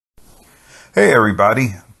Hey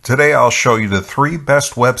everybody, today I'll show you the 3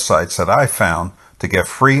 best websites that I found to get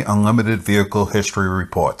free unlimited vehicle history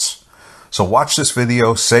reports. So watch this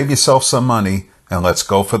video, save yourself some money, and let's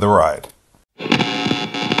go for the ride.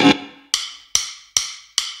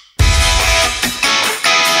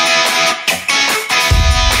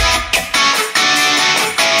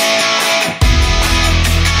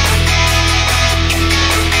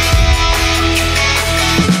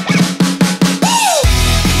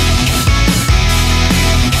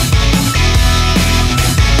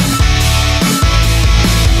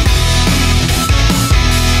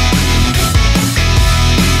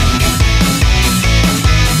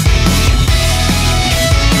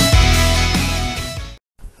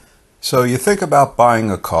 So you think about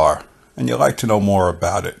buying a car and you like to know more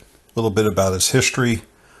about it. A little bit about its history,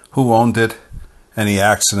 who owned it, any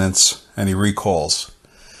accidents, any recalls.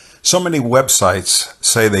 So many websites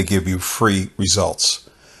say they give you free results.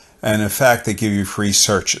 And in fact, they give you free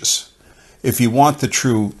searches. If you want the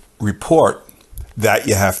true report, that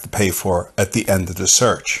you have to pay for at the end of the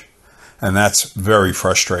search. And that's very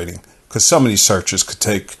frustrating because some of these searches could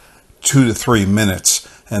take 2 to 3 minutes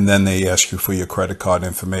and then they ask you for your credit card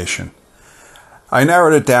information. I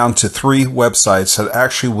narrowed it down to 3 websites that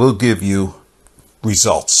actually will give you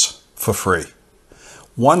results for free.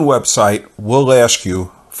 One website will ask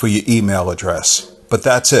you for your email address, but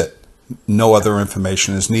that's it. No other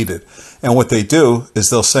information is needed. And what they do is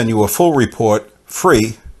they'll send you a full report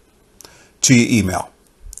free to your email.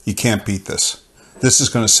 You can't beat this. This is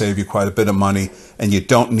going to save you quite a bit of money, and you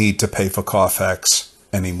don't need to pay for Carfax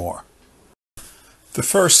anymore. The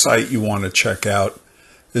first site you want to check out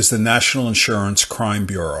is the National Insurance Crime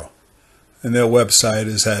Bureau, and their website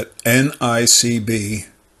is at nicb.org.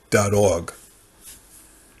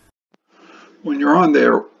 When you're on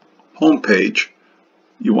their homepage,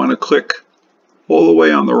 you want to click all the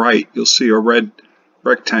way on the right. You'll see a red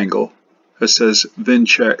rectangle that says VIN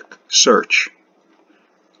check search.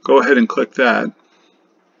 Go ahead and click that.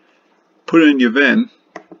 Put in your VIN.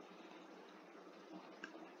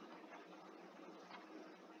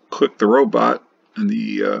 Click the robot and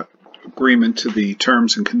the agreement to the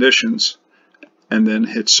terms and conditions, and then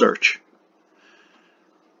hit search.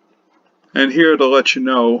 And here to let you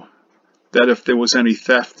know that if there was any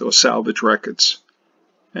theft or salvage records,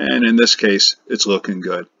 and in this case it's looking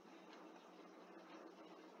good.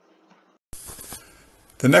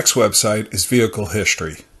 The next website is Vehicle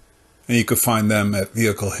History, and you can find them at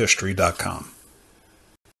vehiclehistory.com.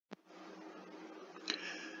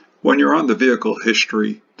 When you're on the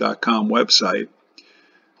vehiclehistory.com website,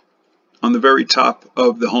 on the very top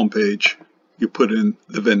of the homepage, you put in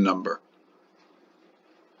the VIN number.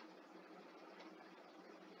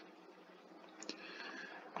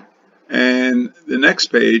 And the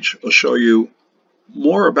next page will show you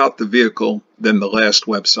more about the vehicle than the last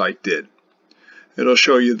website did. It'll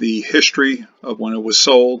show you the history of when it was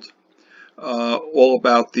sold, all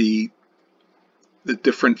about the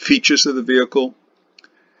different features of the vehicle,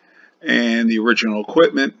 and the original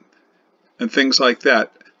equipment, and things like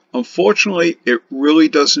that. Unfortunately, it really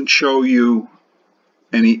doesn't show you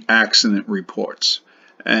any accident reports,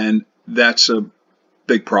 and that's a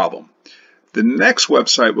big problem. The next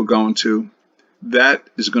website we're going to, that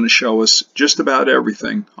is going to show us just about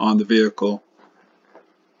everything on the vehicle,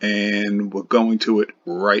 and we're going to it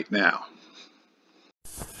right now.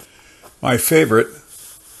 My favorite,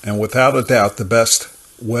 and without a doubt the best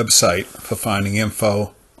website for finding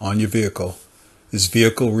info on your vehicle, is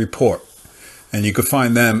Vehicle Report, and you can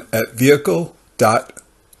find them at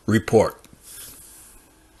vehicle.report.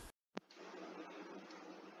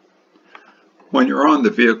 When you're on the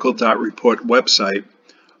vehicle.report website,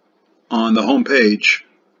 on the home page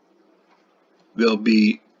there'll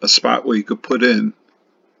be a spot where you could put in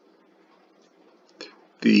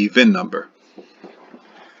the VIN number,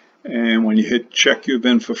 and when you hit check your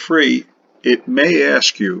VIN for free, it may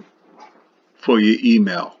ask you for your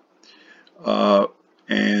email,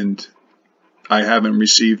 and I haven't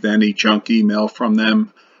received any junk email from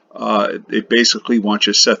them. They basically want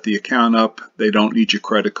you to set the account up. They don't need your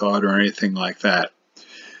credit card or anything like that.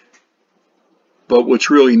 But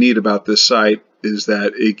what's really neat about this site is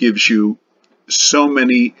that it gives you so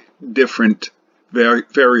many different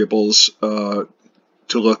variables to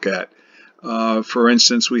look at. For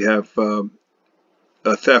instance, we have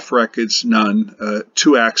theft records, none,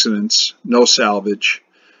 2 accidents, no salvage,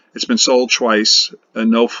 it's been sold twice,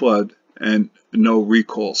 no flood, and no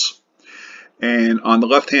recalls. And on the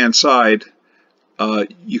left hand side,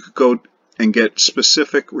 you could go and get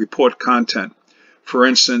specific report content. For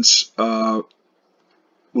instance, we'll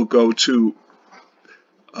go to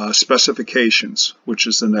specifications, which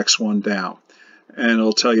is the next one down. And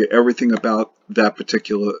it'll tell you everything about that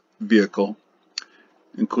particular vehicle,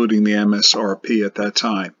 including the MSRP at that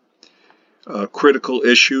time. Critical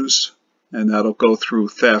issues, and that'll go through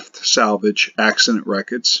theft, salvage, accident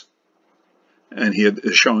records. And here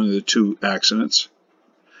is showing the 2 accidents.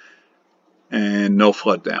 And no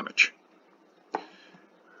flood damage.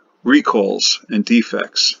 Recalls and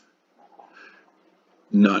defects,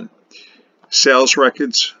 none. Sales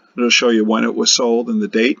records, it'll show you when it was sold and the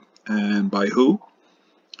date and by who.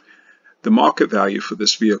 The market value for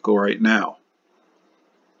this vehicle right now.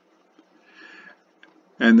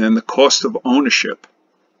 And then the cost of ownership.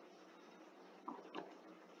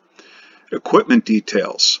 Equipment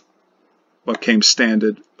details, what came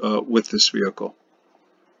standard with this vehicle.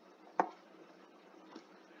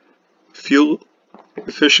 Fuel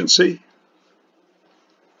efficiency,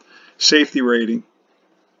 safety rating,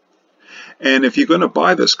 and if you're going to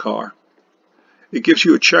buy this car, it gives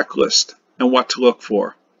you a checklist and what to look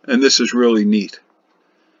for, and this is really neat.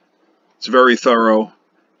 It's very thorough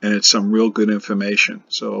and it's some real good information.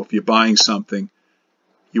 So if you're buying something,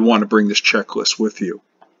 you want to bring this checklist with you.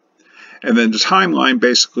 And then the timeline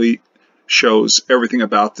basically shows everything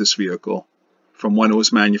about this vehicle from when it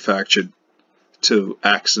was manufactured to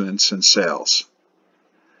accidents and sales.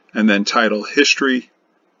 And then title history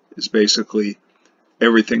is basically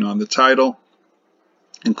everything on the title,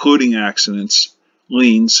 including accidents,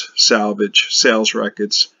 liens, salvage, sales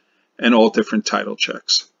records, and all different title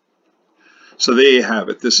checks. So there you have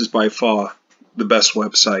it. This is by far the best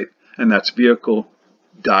website, and that's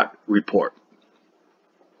vehicle.report.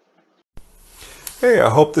 Hey, I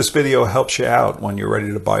hope this video helps you out when you're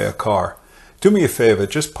ready to buy a car. Do me a favor,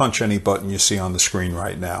 just punch any button you see on the screen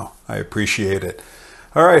right now. I appreciate it.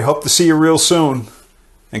 All right, hope to see you real soon,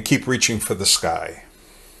 and keep reaching for the sky.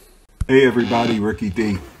 Hey everybody, Ricky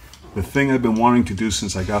D. The thing I've been wanting to do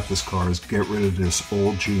since I got this car is get rid of this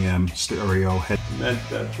old GM stereo head. It meant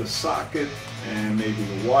that the socket and maybe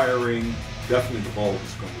the wiring, definitely the bulb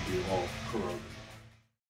is going to be all corroded.